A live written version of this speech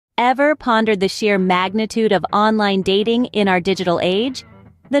ever pondered the sheer magnitude of online dating in our digital age?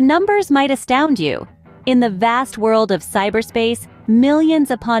 The numbers might astound you. In the vast world of cyberspace,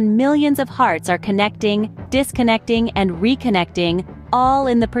 millions upon millions of hearts are connecting, disconnecting, and reconnecting, all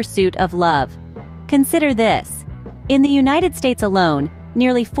in the pursuit of love. Consider this. In the United States alone,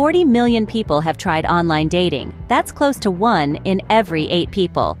 nearly 40 million people have tried online dating. That's close to 1 in every 8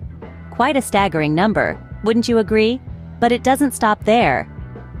 people. Quite a staggering number, wouldn't you agree? But it doesn't stop there.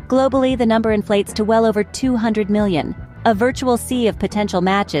 Globally, the number inflates to well over 200 million, a virtual sea of potential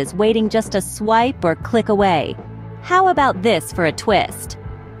matches waiting just a swipe or click away. How about this for a twist?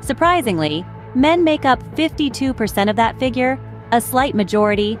 Surprisingly, men make up 52% of that figure, a slight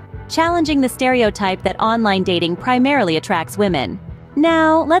majority, challenging the stereotype that online dating primarily attracts women.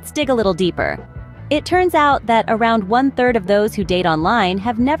 Now, let's dig a little deeper. It turns out that around 1/3 of those who date online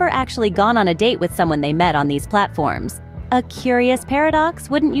have never actually gone on a date with someone they met on these platforms. A curious paradox,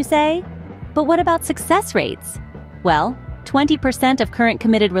 wouldn't you say? But what about success rates? Well, 20% of current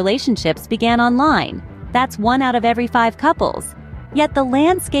committed relationships began online. That's 1 out of every 5 couples. Yet the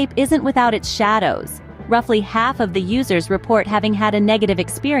landscape isn't without its shadows. Roughly half of the users report having had a negative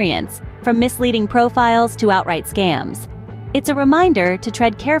experience, from misleading profiles to outright scams. It's a reminder to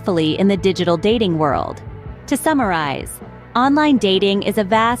tread carefully in the digital dating world. To summarize, online dating is a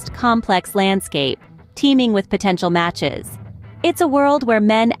vast, complex landscape, teeming with potential matches. It's a world where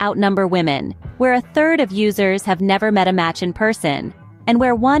men outnumber women, where 1/3 of users have never met a match in person, and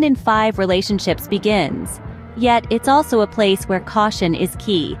where 1 in 5 relationships begins. Yet it's also a place where caution is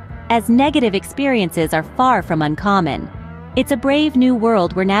key, as negative experiences are far from uncommon. It's a brave new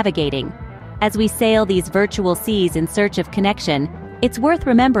world we're navigating. As we sail these virtual seas in search of connection, it's worth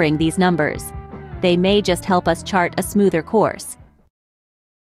remembering these numbers. They may just help us chart a smoother course.